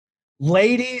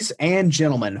Ladies and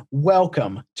gentlemen,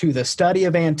 welcome to the study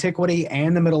of antiquity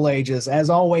and the Middle Ages. As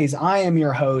always, I am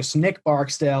your host, Nick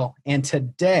Barksdale, and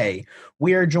today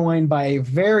we are joined by a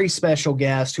very special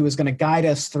guest who is going to guide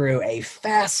us through a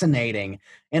fascinating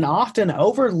and often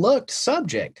overlooked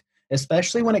subject,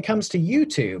 especially when it comes to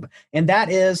YouTube, and that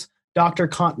is Dr.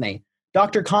 Kontny.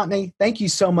 Dr. Kontny, thank you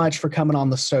so much for coming on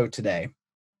the show today.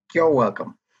 You're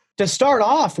welcome. To start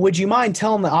off, would you mind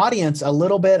telling the audience a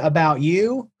little bit about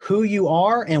you, who you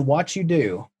are, and what you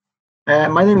do?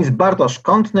 My name is Bartosz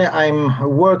Kontny. I'm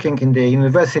working in the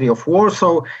University of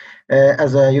Warsaw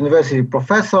as a university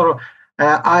professor.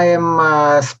 I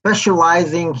am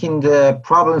specializing in the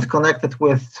problems connected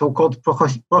with so-called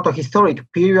protohistoric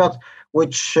period,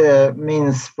 which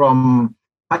means from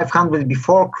 500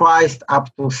 before Christ up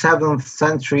to 7th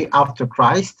century after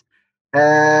Christ.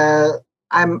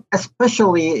 I'm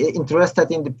especially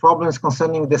interested in the problems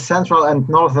concerning the Central and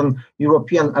Northern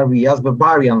European areas,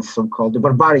 Barbarian, so-called, the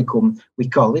Barbaricum, we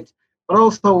call it. But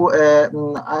also,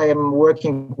 I am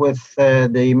working with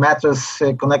the matters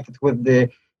connected with the,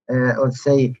 let's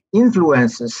say,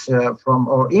 influences from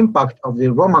or impact of the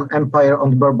Roman Empire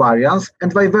on the barbarians,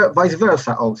 and vice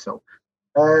versa also.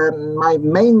 My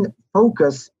main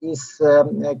focus is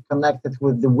connected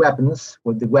with the weapons,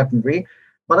 with the weaponry.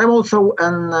 But I'm also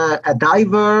a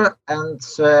diver and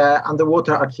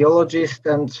underwater archaeologist,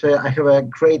 and I have a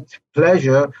great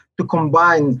pleasure to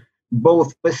combine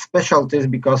both specialties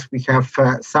because we have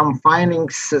some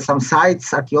findings, some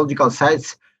sites, archaeological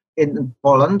sites in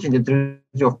Poland, in the territory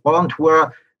of Poland,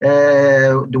 where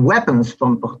the weapons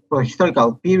from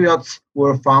historical periods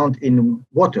were found in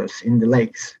waters, in the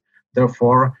lakes.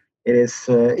 Therefore, it is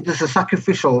a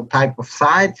sacrificial type of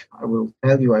site. I will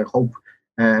tell you, I hope,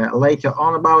 later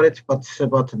on about it, but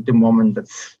at the moment,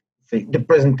 that's the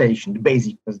presentation, the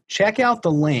basic presentation. Check out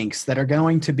the links that are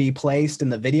going to be placed in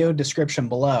the video description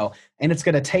below, and it's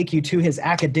going to take you to his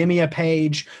academia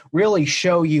page, really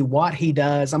show you what he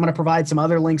does. I'm going to provide some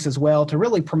other links as well to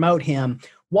really promote him,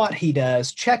 what he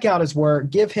does. Check out his work,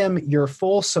 give him your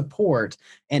full support,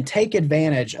 and take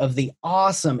advantage of the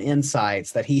awesome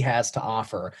insights that he has to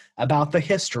offer about the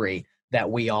history that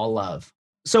we all love.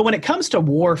 So when it comes to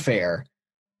warfare,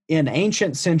 in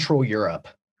ancient Central Europe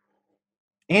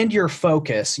and your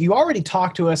focus, you already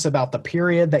talked to us about the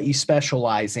period that you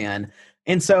specialize in.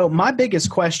 And so my biggest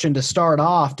question to start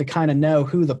off to kind of know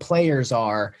who the players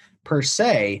are per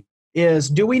se is,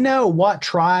 do we know what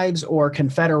tribes or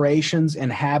confederations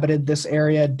inhabited this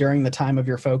area during the time of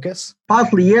your focus?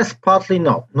 Partly yes, partly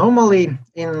no. Normally,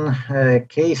 in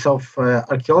case of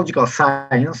archaeological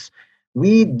science,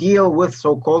 we deal with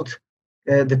so-called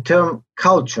the term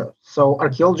culture. So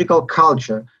archaeological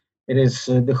culture, it is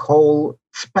the whole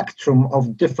spectrum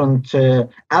of different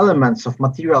elements of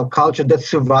material culture that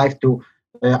survive to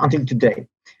until today.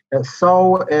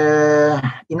 So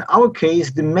in our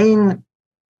case, the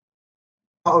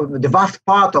vast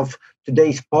part of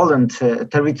today's Poland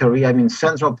territory, I mean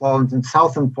central Poland and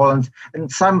southern Poland,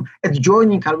 and some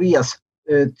adjoining areas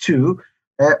too,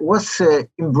 was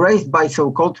embraced by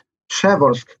so-called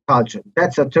Przeworsk culture.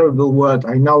 That's a terrible word,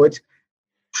 I know it.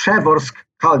 Przeworsk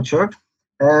culture,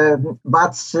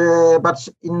 but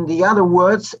in the other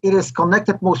words, it is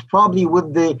connected most probably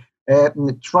with the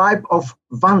tribe of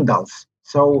Vandals.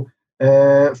 So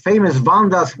famous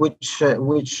Vandals, which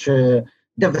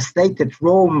devastated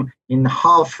Rome in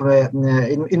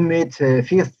in mid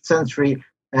 5th century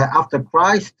after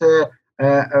Christ,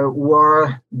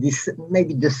 were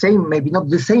maybe the same, maybe not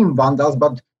the same Vandals,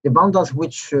 but the Vandals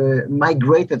which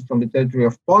migrated from the territory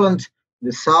of Poland,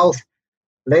 the south,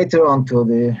 later on to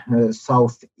the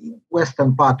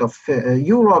southwestern part of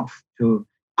Europe, to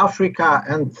Africa,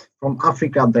 and from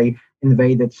Africa they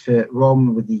invaded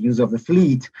Rome with the use of the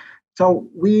fleet. So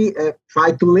we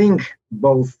try to link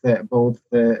both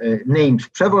names,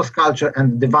 Przeworsk culture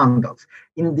and the Vandals.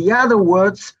 In the other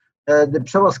words, the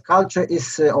Przeworsk culture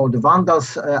is, or the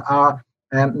Vandals are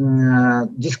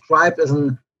described as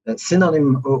a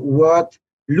synonym word,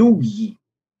 Lugi.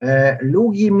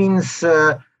 Lugi means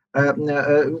the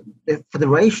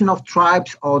federation of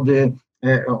tribes, or the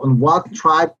on one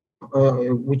tribe,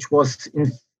 which was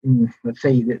let's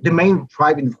say the main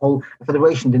tribe in the whole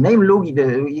federation. The name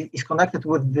Lugi is connected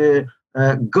with the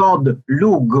god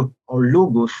Lug or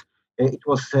Lugus. It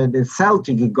was the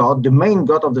Celtic god, the main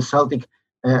god of the Celtic,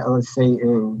 let's say,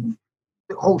 the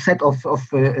whole set of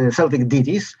Celtic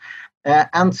deities.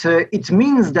 And it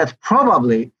means that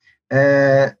probably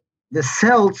the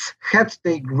Celts had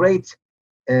the great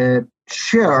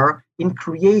share in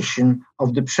creation of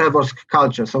the Przeworsk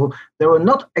culture. So there were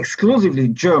not exclusively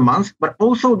Germans, but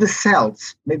also the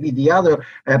Celts, maybe the other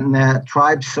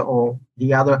tribes or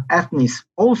the other ethnies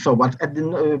also. But at the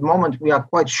moment, we are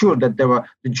quite sure that there were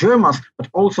the Germans, but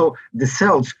also the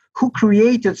Celts who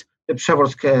created the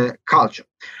Przeworsk culture.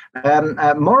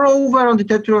 Moreover, on the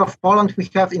territory of Poland, we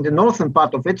have in the northern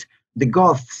part of it, the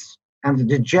Goths and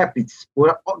the Gepids.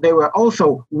 They were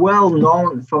also well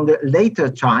known from the later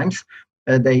times.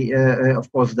 Of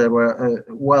course, there were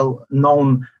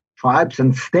well-known tribes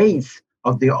and states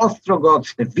of the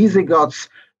Ostrogoths, the Visigoths,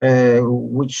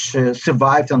 which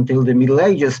survived until the Middle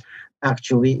Ages.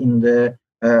 Actually, in the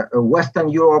Western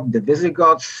Europe, the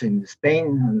Visigoths in Spain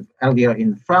and earlier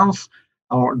in France,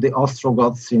 or the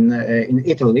Ostrogoths in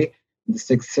Italy, in the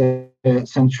 6th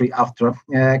century after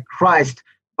Christ.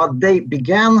 But they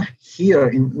began here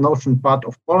in northern part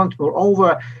of Poland. Moreover,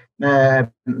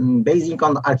 basing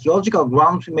on archaeological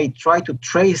grounds, we may try to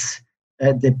trace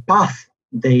the path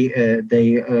they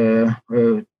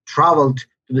traveled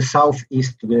to the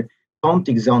southeast, to the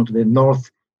Pontic zone, to the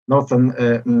northern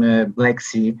Black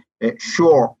Sea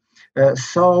shore.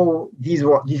 So these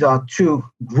are two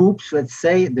groups, let's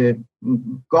say, the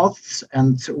Goths,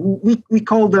 and we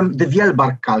call them the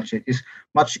Wielbark culture. It is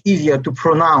much easier to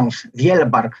pronounce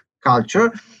Wielbark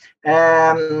culture.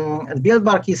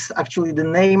 Wielbark is actually the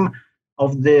name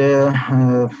of the,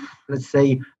 let's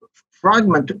say,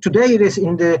 fragment. Today it is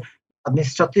in the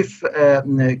administrative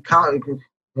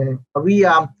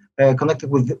area connected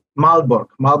with Malbork.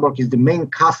 Malbork is the main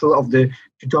castle of the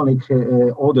Teutonic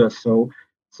Order, so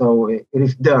it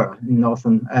is there in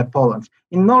northern Poland.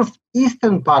 In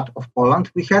northeastern part of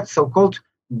Poland, we had so-called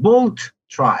Balt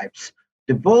tribes.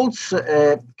 The Balts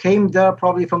came there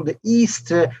probably from the east.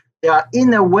 They are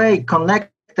in a way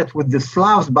connected with the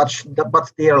Slavs,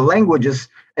 but their languages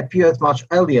appeared much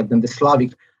earlier than the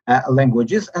Slavic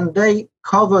languages, and they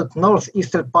covered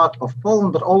northeastern part of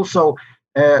Poland, but also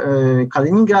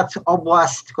Kaliningrad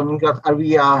Oblast, Kaliningrad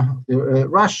area,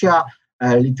 Russia,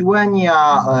 Lithuania,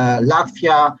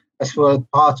 Latvia, as well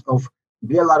part of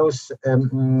Belarus.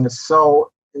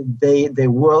 So they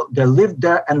lived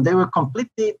there, and they were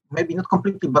completely, maybe not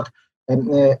completely, but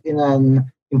in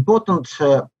an important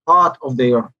part of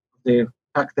their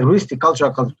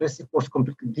cultural characteristic was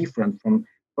completely different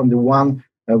from the one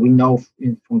we know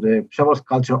from the Przeworsk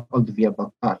culture or the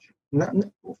Wielbark culture.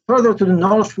 Further to the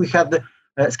north, we had the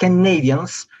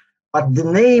Scandinavians, but the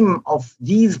name of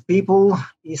these people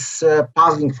is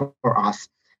puzzling for us.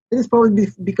 It is probably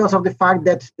because of the fact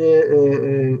that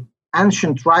the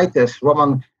ancient writers,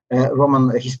 Roman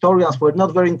historians, were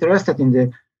not very interested in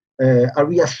the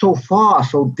area so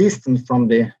distant from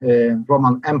the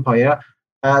Roman Empire.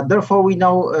 Therefore, we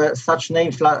know such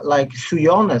names like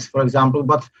Suiones, for example,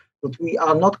 but we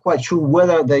are not quite sure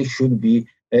whether they should be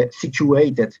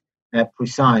situated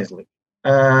precisely.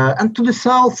 And to the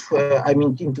south, I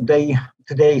mean, in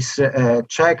today's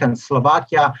Czech and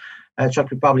Slovakia, Czech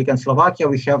Republic and Slovakia,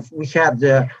 we had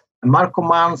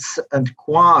Markomans and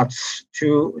Quarts,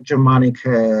 two Germanic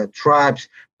tribes.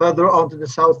 Further on to the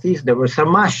southeast, there were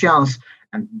Sarmatians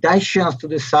and Dacians to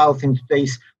the south in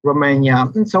today's Romania,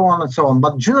 and so on and so on.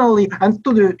 But generally, and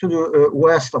to the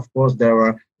west, of course, there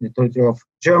were the territory of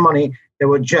Germany. There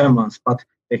were Germans, but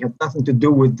they had nothing to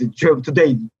do with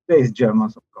today's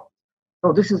Germans, of course.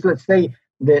 So this is, let's say,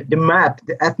 the map,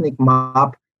 the ethnic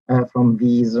map from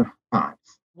these times.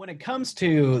 When it comes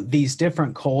to these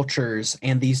different cultures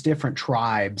and these different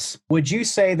tribes, would you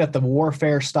say that the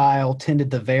warfare style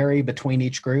tended to vary between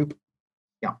each group?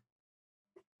 Yeah.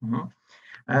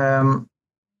 Mm-hmm.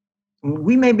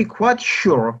 We may be quite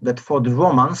sure that for the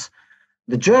Romans,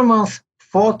 the Germans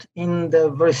fought in the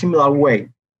very similar way,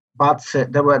 but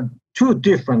there were two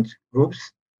different groups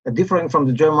differing from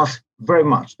the Germans very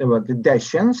much. There were the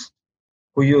Dacians,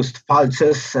 who used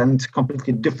falces and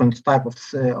completely different type of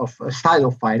style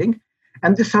of fighting,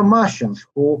 and the Sarmatians,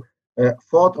 who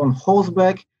fought on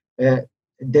horseback.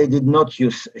 They did not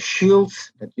use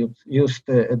shields.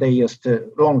 They used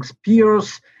long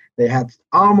spears. They had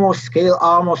armor, scale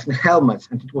armors, and helmets,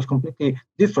 and it was completely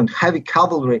different. Heavy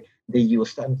cavalry they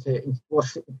used, and it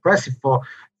was impressive for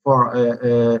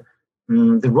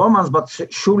the Romans, but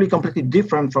surely completely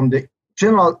different from the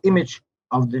general image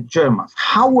of the Germans.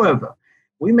 However,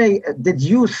 we may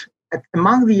deduce,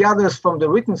 among the others, from the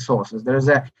written sources. There is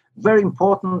a very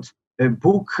important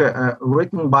book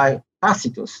written by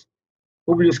Tacitus,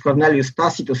 Publius Cornelius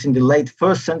Tacitus, in the late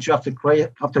 1st century after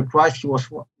Christ. He was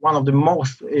one of the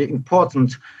most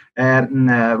important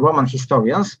Roman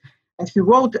historians, and he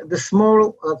wrote the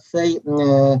small, let's say,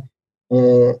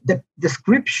 the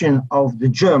description of the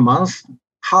Germans,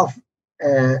 half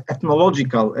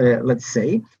ethnological, let's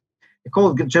say,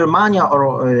 called Germania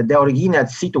or De Origine et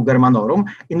Situ Germanorum,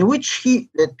 in which he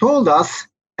told us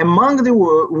among the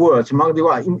words,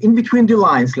 in between the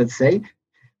lines, let's say,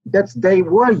 that they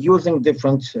were using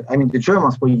different, the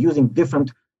Germans were using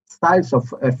different styles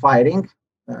of fighting,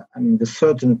 the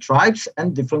certain tribes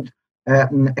and different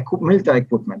military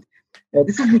equipment.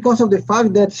 This is because of the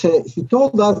fact that he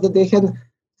told us that they had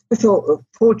special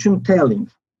fortune telling.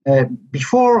 Right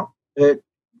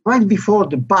before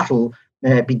the battle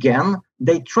began,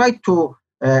 they tried to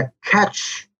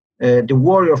catch the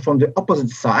warrior from the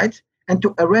opposite side and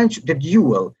to arrange the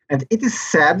duel. And it is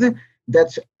said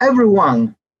that every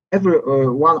one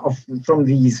from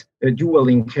these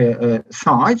dueling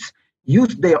sides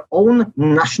used their own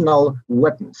national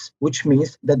weapons, which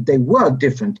means that they were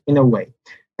different in a way.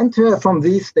 And from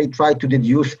this, they tried to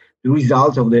deduce the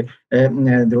results of the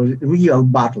real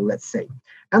battle, let's say.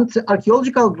 And based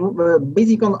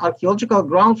on archaeological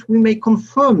grounds, we may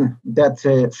confirm that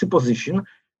supposition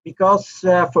because,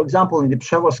 for example, in the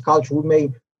Przeworsk culture, we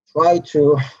may try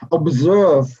to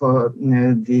observe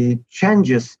the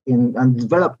changes and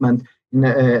development in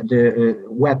the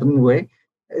weapon way.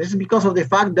 This is because of the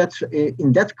fact that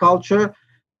in that culture,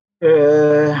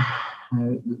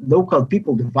 local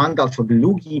people, the Vandals or the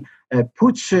Lugi,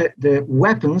 put the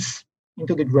weapons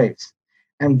into the graves.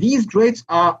 And these graves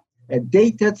are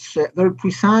dated very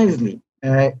precisely,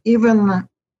 even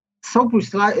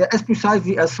as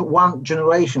precisely as one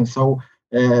generation. So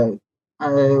it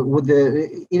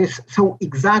is so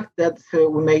exact that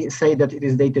we may say that it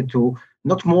is dated to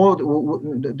not more,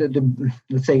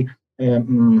 let's say,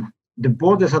 the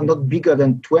borders are not bigger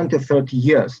than 20, 30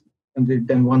 years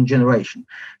than one generation.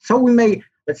 So we may,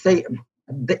 let's say,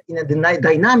 in a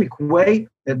dynamic way,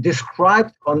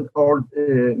 describe or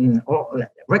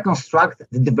reconstruct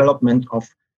the development of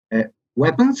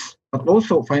weapons, but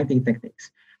also fighting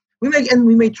techniques.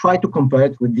 We may try to compare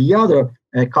it with the other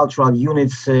cultural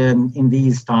units in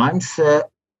these times. This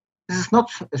is not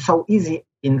so easy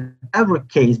in every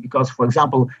case because, for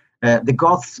example, the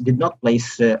Goths did not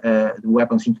place the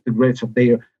weapons into the graves of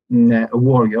their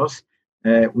warriors.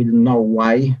 We don't know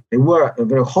why. They were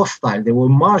very hostile. They were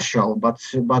martial, but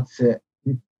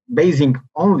basing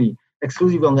only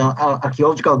exclusively on the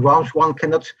archaeological grounds, one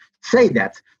cannot say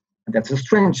that. That's a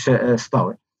strange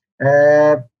story.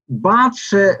 But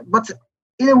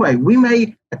in a way, we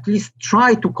may at least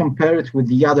try to compare it with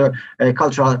the other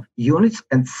cultural units,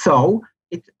 and so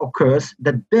it occurs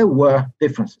that there were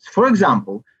differences. For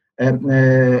example,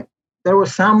 there were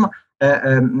some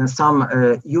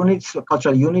units,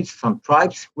 cultural units, some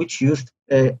tribes which used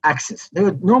axes. They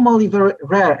were normally very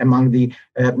rare among the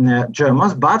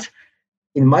Germans, but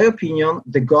in my opinion,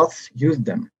 the Goths used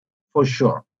them for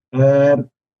sure. In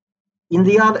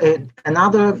the other,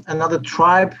 another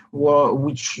tribe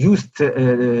which used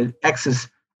axes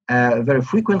very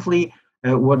frequently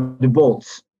were the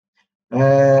Balts.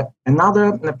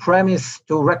 Another premise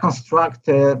to reconstruct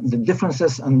the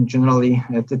differences and generally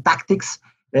the tactics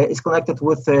is connected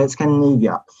with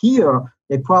Scandinavia. Here,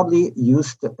 they probably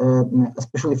used,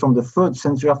 especially from the 3rd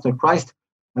century after Christ,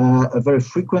 very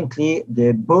frequently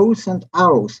the bows and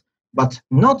arrows, but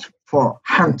not for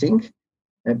hunting,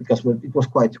 because it was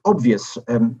quite obvious.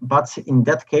 But in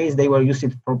that case, they were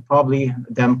used probably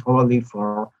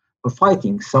for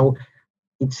fighting. So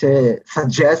it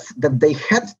suggests that they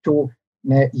had to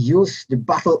use the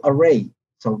battle array.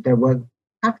 So there were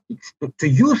tactics to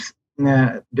use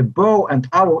the bow and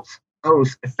arrows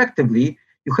effectively.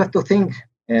 You have to think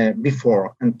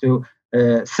before and to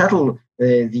settle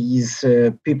these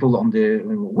people on the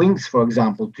wings, for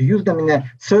example, to use them in a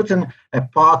certain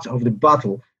part of the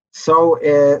battle. So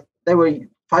they were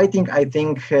fighting, I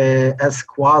think, as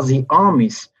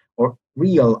quasi-armies or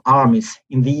real armies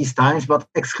in these times, but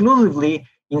exclusively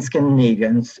in Scandinavia.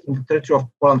 And in the territory of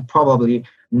Poland, probably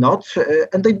not.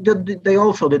 And they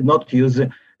also did not use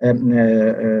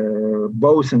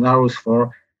bows and arrows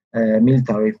for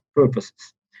military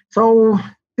purposes. So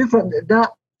there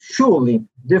are surely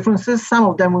differences. Some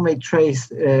of them we may trace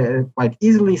quite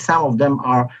easily. Some of them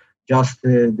are just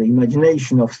the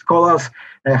imagination of scholars.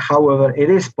 However, it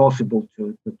is possible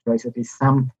to trace at least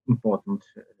some important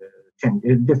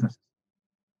differences.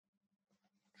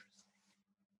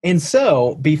 And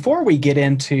so, before we get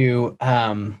into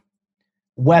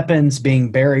weapons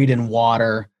being buried in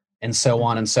water and so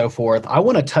on and so forth, I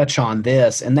want to touch on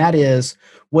this, and that is,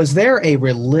 was there a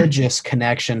religious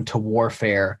connection to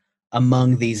warfare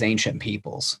among these ancient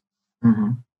peoples?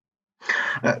 Mm-hmm.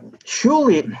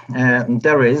 Surely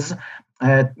there is.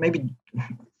 Maybe,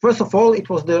 first of all, it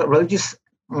was the religious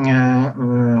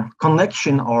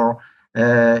connection or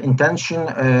intention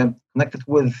connected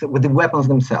with the weapons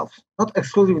themselves, not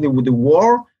exclusively with the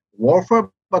warfare,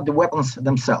 but the weapons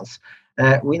themselves.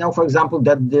 We know, for example,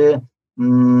 that the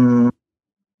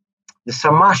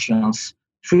Sarmatians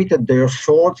treated their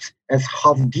swords as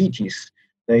half deities.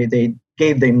 They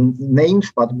gave them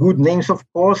names, but good names, of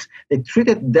course. They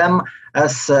treated them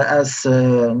as I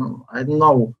don't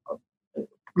know,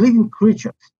 living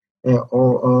creatures.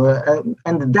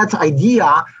 And that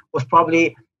idea was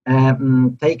probably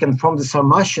taken from the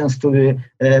Sarmatians to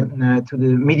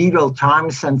the medieval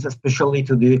times, and especially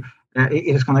to the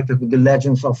it is connected with the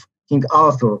legends of King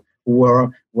Arthur,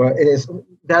 where it is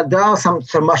there are some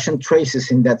Sarmatian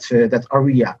traces in that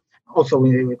area. Also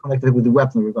connected with the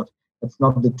weaponry, but that's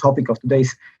not the topic of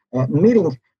today's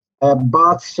meeting.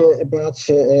 But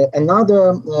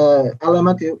another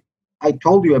element I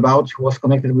told you about was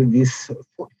connected with this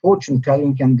fortune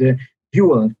telling and the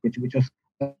duel, which was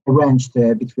arranged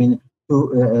between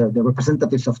the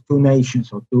representatives of two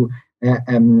nations or two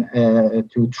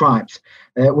tribes.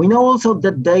 We know also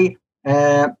that they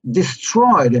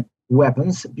destroyed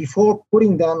weapons before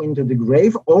putting them into the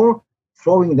grave or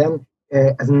throwing them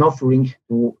as an offering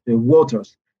to the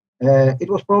waters. It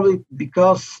was probably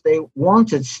because they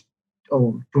wanted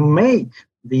to make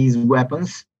these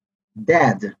weapons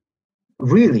dead,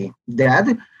 really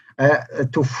dead,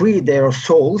 to free their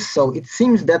souls. So it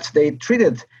seems that they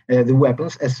treated the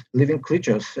weapons as living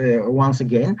creatures once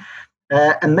again.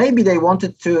 And maybe they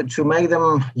wanted to make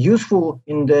them useful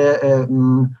in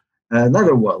the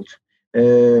netherworld.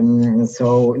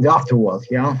 So in the afterworld,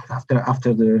 yeah,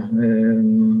 after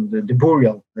the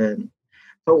burial.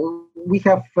 So we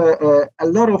have a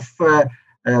lot of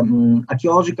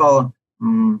archaeological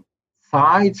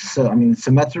sites,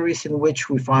 cemeteries in which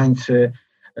we find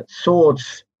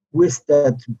swords with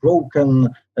that broken,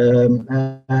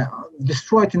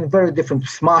 destroyed in very different,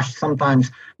 smashed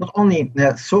sometimes. Not only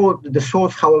the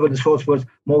swords, however, the swords were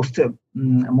most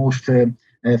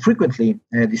frequently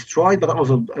destroyed, but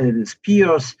also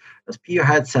spears,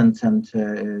 spearheads, and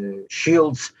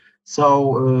shields.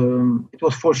 So it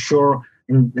was for sure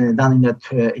done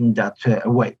in that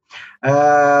way.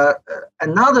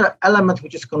 Another element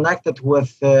which is connected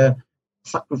with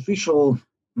sacrificial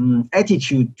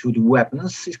attitude to the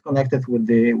weapons is connected with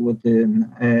the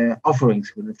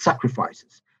offerings, with the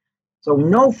sacrifices. So we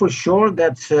know for sure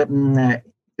that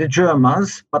the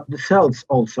Germans, but the Celts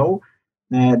also,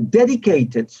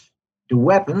 dedicated the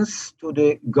weapons to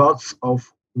the gods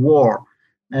of war.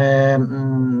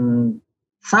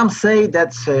 Some say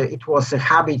that it was a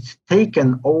habit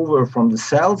taken over from the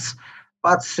Celts,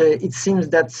 but it seems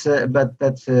that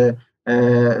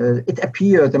it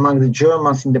appeared among the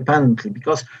Germans independently,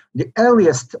 because the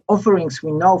earliest offerings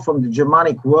we know from the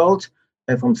Germanic world,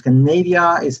 from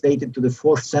Scandinavia, is dated to the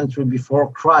 4th century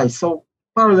before Christ. So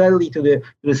parallelly to the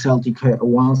Celtic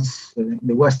ones,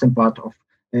 the western part of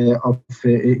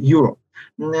Europe.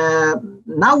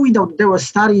 Now we know there were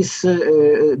studies.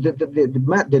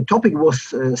 The topic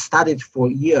was studied for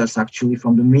years, actually,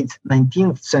 from the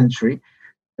mid-19th century.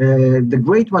 The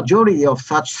great majority of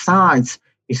such sites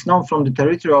is known from the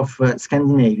territory of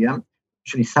Scandinavia,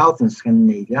 actually southern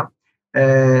Scandinavia.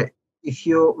 If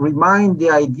you remind the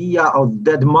idea of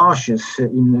dead marshes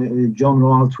in John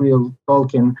Ronald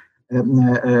Tolkien,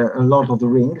 Lord of the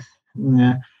Rings,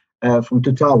 from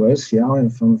Two Towers,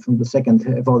 from the second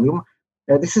volume,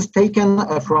 this is taken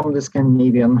from the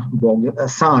Scandinavian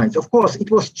sites. Of course,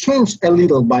 it was changed a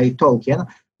little by Tolkien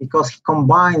because he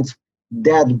combined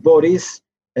dead bodies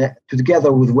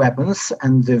together with weapons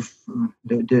and the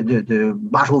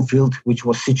battlefield which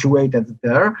was situated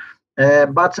there.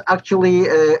 But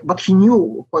he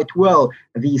knew quite well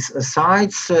these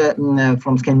sites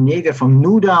from Scandinavia, from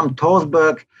Nudam,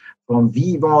 Torsberg, from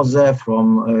Vivose,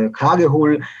 from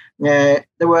Kragehul. There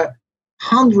were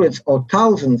hundreds or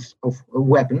thousands of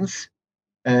weapons.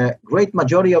 Great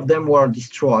majority of them were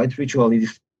destroyed, ritually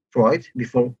destroyed,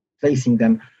 before placing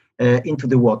them into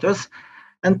the waters.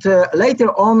 And later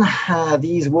on,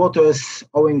 these waters,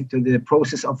 owing to the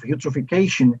process of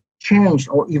eutrophication, changed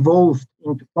or evolved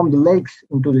from the lakes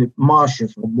into the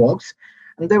marshes or bogs.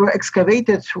 And they were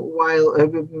excavated while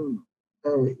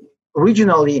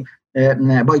originally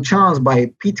by chance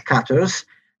by pit cutters,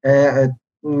 and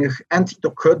it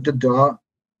occurred that there are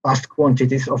vast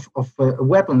quantities of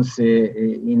weapons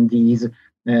in these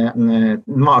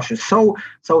marshes. So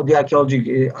the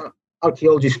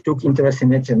archaeologists took interest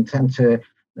in it, and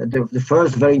the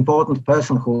first very important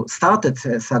person who started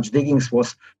such diggings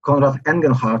was Konrad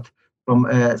Engelhardt from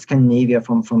Scandinavia,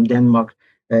 from Denmark,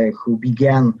 who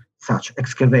began such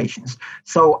excavations.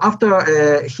 So after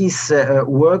his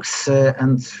works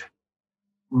and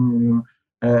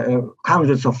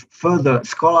hundreds of further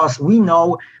scholars, we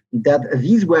know that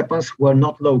these weapons were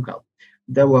not local.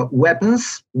 There were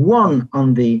weapons won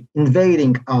on the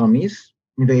invading armies,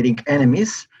 invading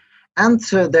enemies, and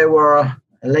they were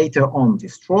later on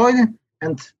destroyed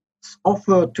and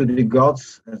offered to the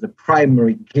gods as the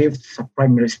primary gifts,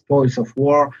 primary spoils of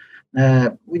war.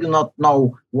 We do not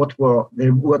know what were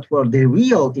the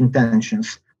real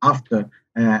intentions after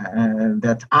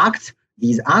that act,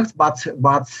 these acts,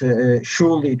 but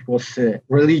surely it was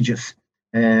religious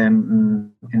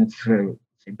in its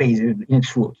in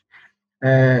its root.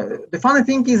 The funny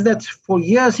thing is that for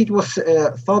years it was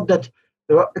thought that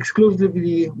there were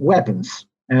exclusively weapons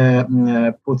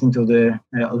put into the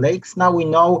lakes. Now we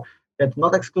know that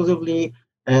not exclusively.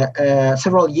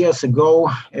 Several years ago,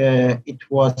 it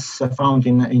was found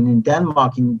in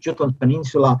Denmark, in Jutland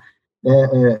Peninsula,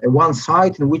 one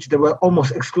site in which there were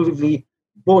almost exclusively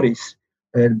bodies,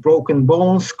 broken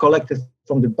bones collected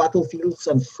from the battlefields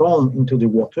and thrown into the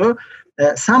water.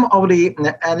 Some of the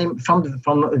from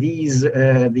these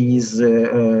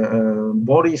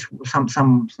bodies,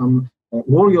 some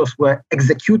warriors were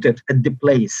executed at the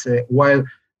place while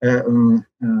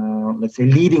let's say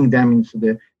leading them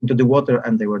into the water,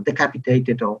 and they were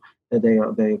decapitated, or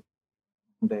their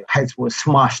heads were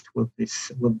smashed with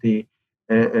the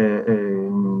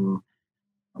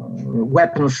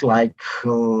weapons like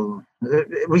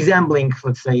resembling,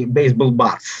 let's say, baseball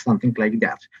bats, something like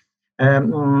that.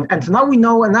 And now we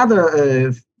know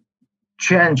another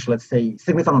change, let's say,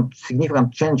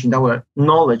 significant change in our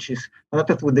knowledge is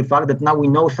connected with the fact that now we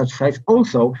know such sites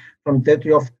also from the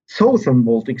territory of southern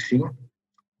Baltic Sea,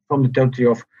 from the territory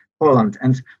of Poland.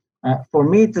 And for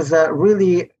me, it is a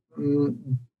really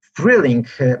thrilling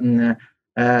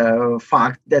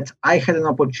fact that I had an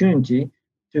opportunity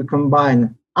to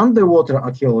combine underwater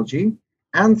archaeology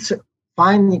and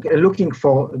looking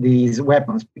for these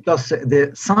weapons, because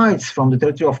the sites from the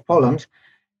territory of Poland,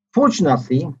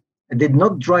 fortunately, did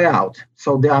not dry out.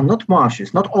 So they are not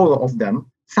marshes, not all of them.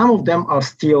 Some of them are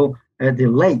still the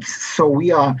lakes. So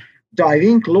we are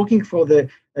diving, looking for the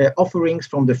offerings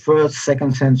from the 1st,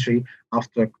 2nd century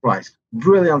after Christ.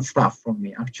 Brilliant stuff for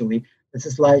me, actually. This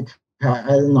is like, I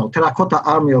don't know, terracotta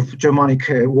army of Germanic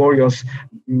warriors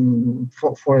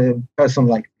for a person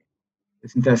like me.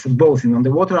 It's interested both in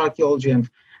underwater archaeology and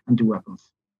the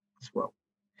weapons as well.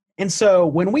 And so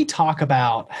when we talk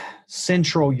about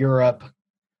Central Europe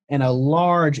and a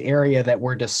large area that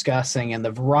we're discussing and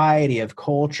the variety of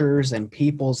cultures and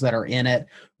peoples that are in it,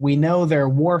 we know their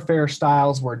warfare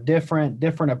styles were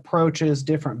different approaches,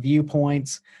 different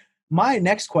viewpoints. My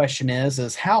next question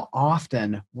is how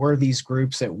often were these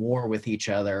groups at war with each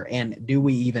other, and do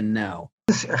we even know?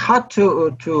 It's hard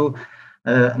to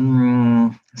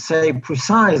say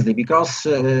precisely, because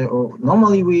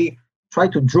normally we try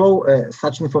to draw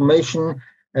such information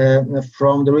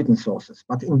from the written sources.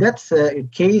 But in that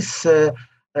case,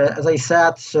 as I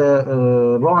said,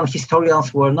 Roman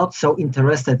historians were not so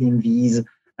interested in these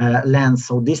lands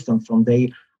so distant from their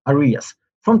areas.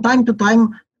 From time to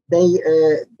time,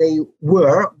 they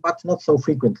were, but not so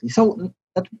frequently. So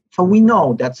we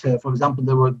know that, for example,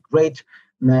 there were great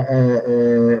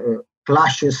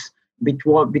clashes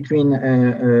between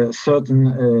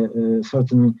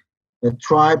certain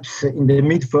tribes in the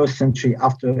mid-1st century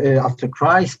after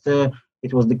Christ.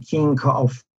 It was the king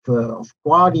of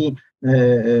Quadi,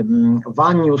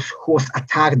 Vannius, who was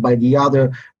attacked by the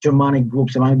other Germanic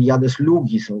groups, among the others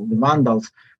Lugi, so the Vandals,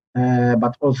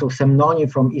 but also Semnoni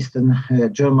from eastern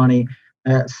Germany.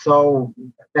 So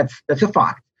that's a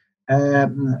fact.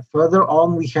 Further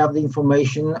on, we have the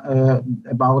information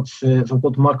about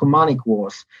so-called Marcomannic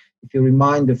wars. If you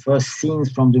remind the first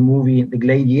scenes from the movie The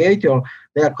Gladiator,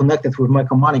 they are connected with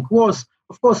Marcomannic wars.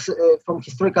 Of course, from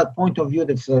historical point of view,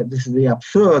 this is the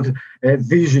absurd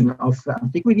vision of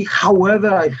antiquity.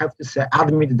 However, I have to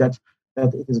admit that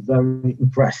it is very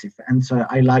impressive, and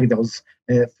I like those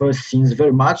first scenes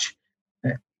very much,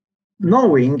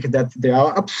 knowing that they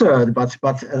are absurd, but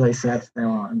as I said,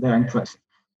 they're impressive.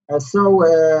 So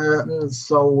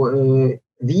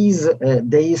these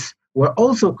days were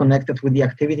also connected with the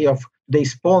activity of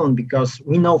today's Poland, because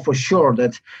we know for sure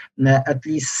that at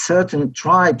least certain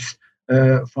tribes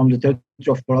from the territory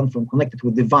of Poland, from connected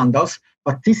with the Vandals,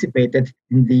 participated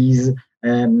in these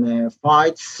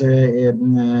fights,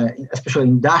 especially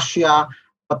in Dacia,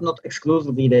 but not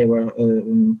exclusively. They were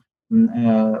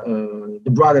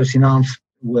the brothers in arms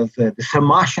with the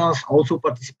Sarmatians also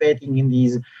participating in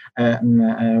these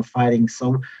fighting.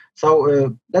 So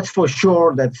that's for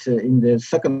sure that in the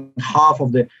second half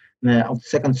of the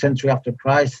 2nd century after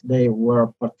Christ, they were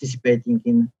participating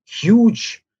in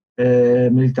huge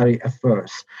military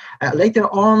affairs. Later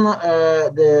on,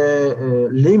 the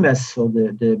limes, so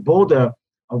the border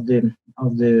of the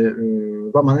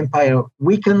Roman Empire,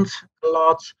 weakened a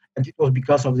lot, and it was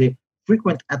because of the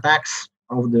frequent attacks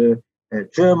of the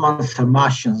Germans,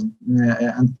 Sarmatians,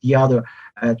 and the other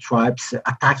tribes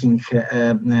attacking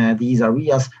these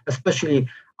areas, especially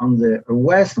on the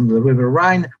west, on the River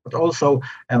Rhine, but also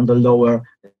on the lower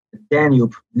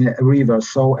Danube river.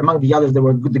 So among the others, there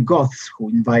were the Goths who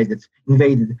invaded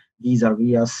these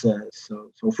areas.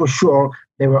 So for sure,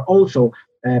 they were also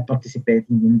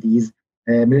participating in these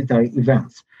military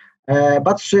events.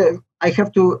 But I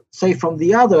have to say from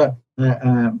the other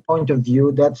point of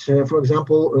view that, for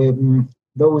example,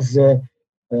 those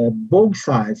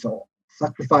bauxite or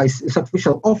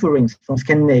sacrificial offerings from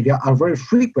Scandinavia are very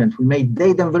frequent. We may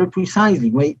date them very precisely.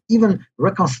 We may even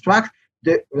reconstruct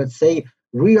the, let's say,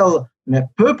 real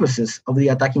purposes of the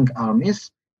attacking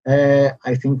armies.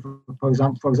 I think, for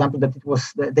example, that it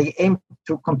was they aimed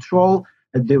to control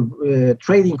the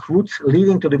trading routes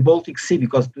leading to the Baltic Sea,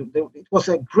 because it was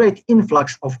a great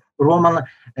influx of Roman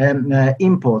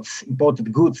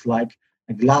imported goods like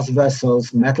glass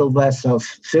vessels, metal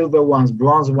vessels, silver ones,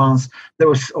 bronze ones. There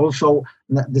was also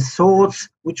the swords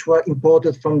which were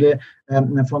imported from the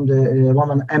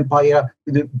Roman Empire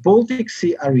to the Baltic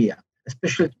Sea area,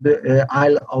 especially the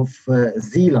Isle of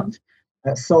Zealand.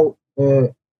 So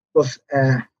it was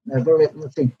a very,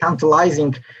 let's say,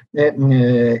 tantalizing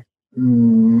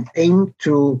aim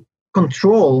to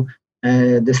control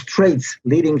the straits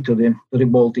leading to the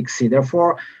Baltic Sea.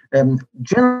 Therefore,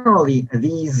 generally,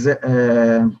 these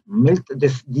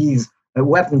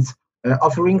weapons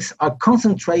offerings are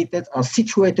concentrated, are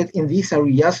situated in these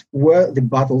areas where the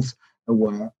battles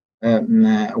were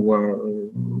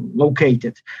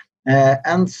located.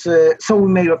 So we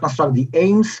may reconstruct the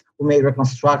aims, we may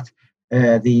reconstruct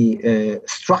the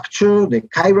structure, the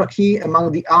hierarchy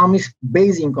among the armies,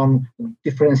 basing on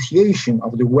differentiation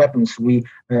of the weapons we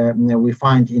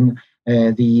find in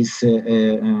these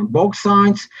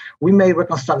bauxites. We may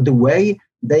reconstruct the way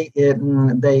they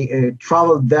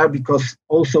traveled there, because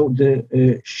also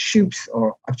the ships,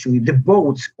 or actually the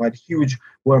boats, quite huge,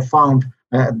 were found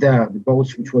there, the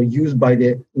boats which were used by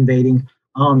the invading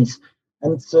armies.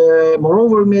 And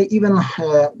moreover, we may even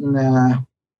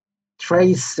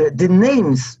trace the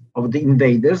names of the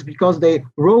invaders, because they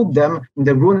wrote them in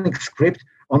the runic script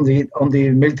on the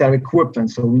military equipment.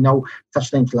 So we know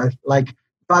such names like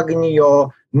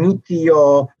Pagnio,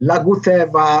 Mitio,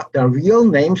 Laguteva. They are real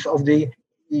names of the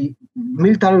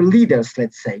military leaders,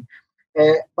 let's say.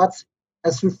 But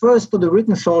as refers to the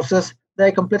written sources, they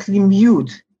are completely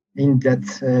mute in that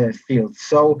field.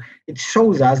 So it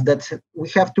shows us that we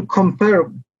have to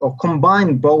compare or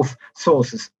combine both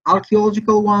sources,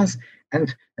 archaeological ones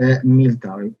and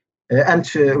military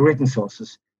and written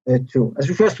sources too. As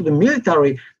refers to the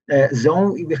military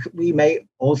zone, we may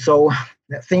also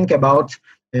think about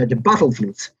the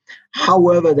battlefields.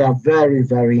 However, they are very,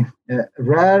 very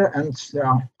rare, and they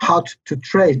are hard to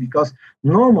trace, because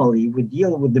normally we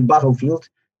deal with the battlefield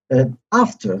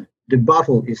after the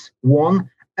battle is won.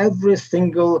 Every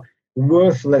single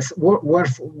worthy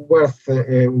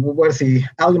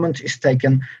element is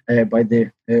taken by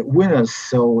the winners.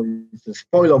 So it's a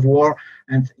spoil of war,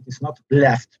 and it is not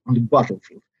left on the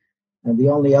battlefield. And the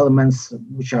only elements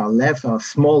which are left are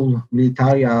small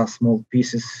militaria, small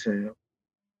pieces,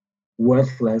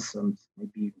 worthless, and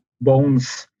maybe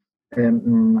bones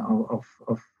of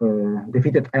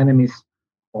defeated enemies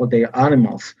or their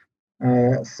animals.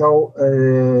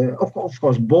 Of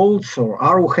course, bolts or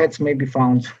arrowheads may be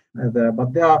found there,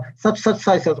 but there are such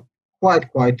sites are quite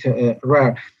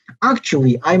rare.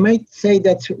 Actually, I might say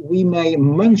that we may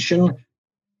mention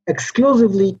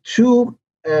exclusively two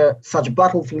such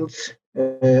battlefields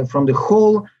from the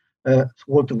whole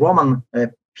Roman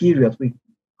period. We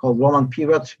call Roman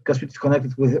period because it's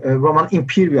connected with Roman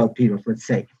imperial period, let's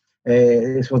say.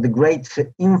 This was the great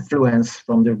influence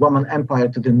from the Roman Empire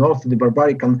to the north of the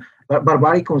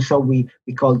Barbaricum, so we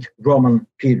call it Roman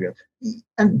period,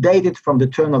 and dated from the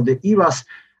turn of the eras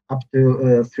up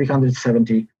to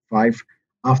 375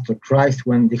 after Christ,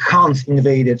 when the Huns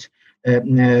invaded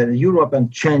Europe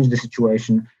and changed the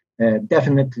situation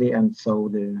definitely, and so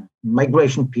the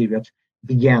migration period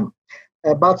began.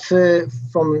 But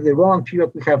from the Roman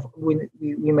period,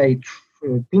 we may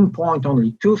pinpoint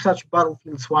only two such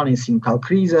battlefields. One is in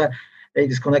Kalkriese. It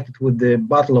is connected with the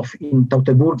Battle of in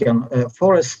Teutoburgian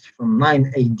Forest from 9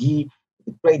 AD. The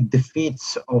great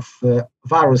defeats of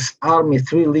Varus' army,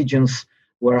 3 legions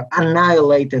were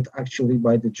annihilated actually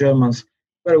by the Germans.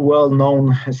 Very well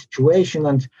known situation,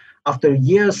 and after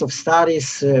years of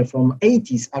studies from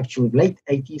 80s, actually late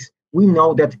 80s, we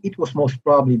know that it was most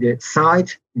probably the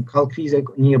site in Kalkriese,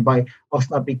 nearby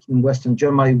Osnabrück in Western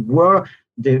Germany, where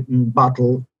the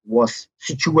battle was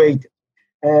situated.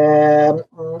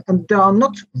 And there are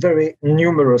not very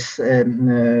numerous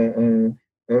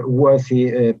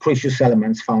worthy precious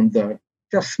elements found there.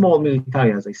 Just small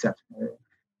military, as I said.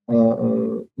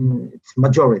 It's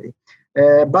majority.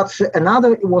 But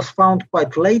another was found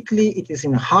quite lately. It is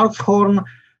in Hartshorn,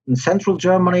 in central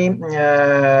Germany,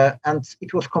 and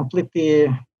it was completely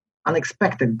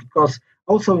unexpected because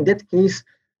also in that case,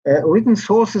 written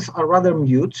sources are rather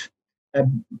mute.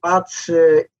 But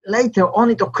later on,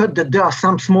 it occurred that there are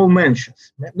some small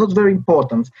mentions, not very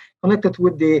important, connected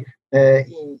with the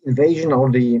invasion or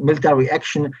the military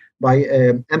action by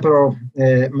Emperor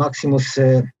Maximus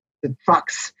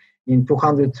Thrax in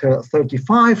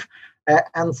 235,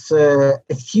 and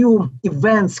a few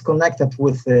events connected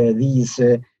with these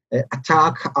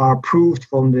attack are proved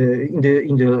from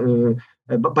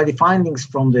by the findings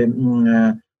from the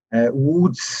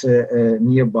woods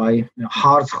nearby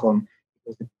Hartshorn.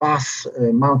 The pass,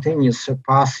 mountainous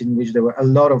pass, in which there were a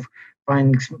lot of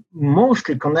findings,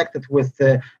 mostly connected with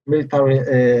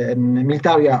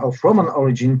militaria of Roman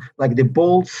origin, like the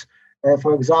bolts,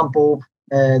 for example,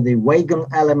 the wagon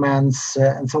elements,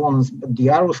 and so on, the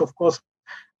arrows, of course.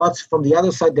 But from the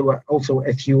other side, there were also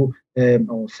a few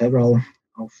or several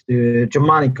of the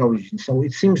Germanic origin. So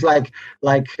it seems like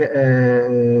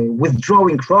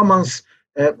withdrawing Romans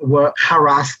were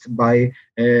harassed by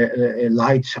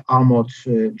light armored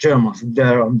Germans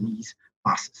there on these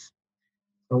passes.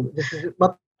 So this is,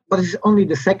 but it's only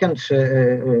the second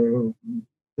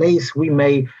place we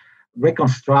may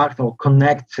reconstruct or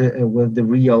connect with the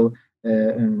real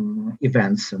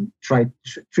events and try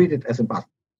to treat it as a battle.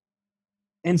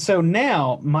 And so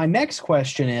now my next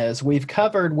question is, we've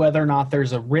covered whether or not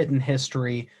there's a written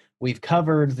history. We've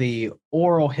covered the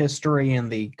oral history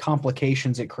and the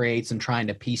complications it creates in trying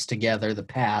to piece together the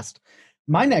past.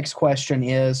 My next question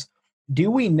is, do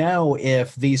we know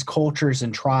if these cultures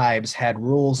and tribes had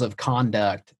rules of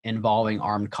conduct involving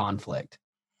armed conflict?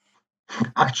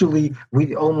 Actually,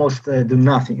 we almost do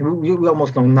nothing. We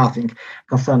almost know nothing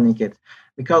concerning it,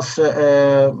 because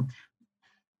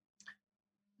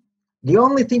the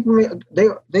only thing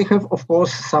they have, of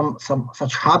course, some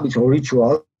such habits or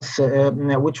rituals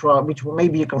which may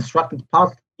be constructed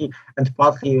partly and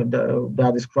partly they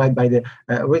are described by the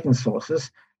written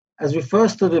sources. As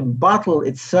refers to the battle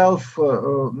itself,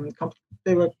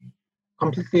 they were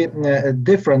completely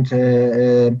different.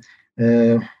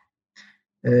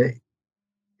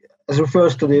 As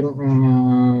refers to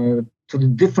the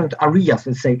different areas,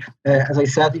 let's say, as I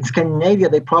said, in Scandinavia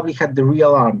they probably had the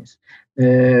real armies.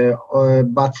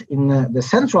 But in the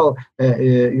central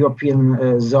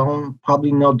European zone,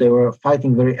 probably not. They were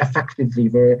fighting very effectively,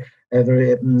 very,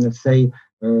 let's say,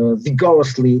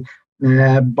 vigorously,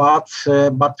 but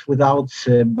without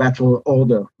battle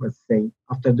order. Let's say,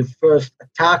 after the first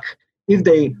attack, if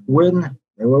they win,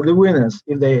 they were the winners.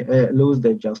 If they lose,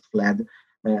 they just fled.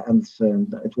 And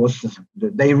it was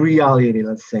the reality,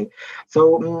 let's say.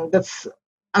 So that's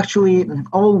actually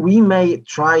all we may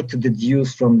try to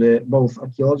deduce from the both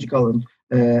archaeological and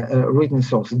written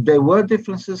sources. There were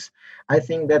differences. I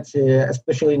think that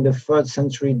especially in the 3rd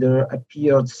century, there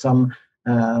appeared some,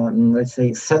 let's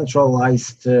say,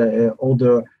 centralized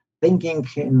order thinking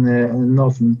in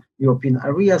northern European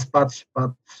areas, but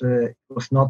it was not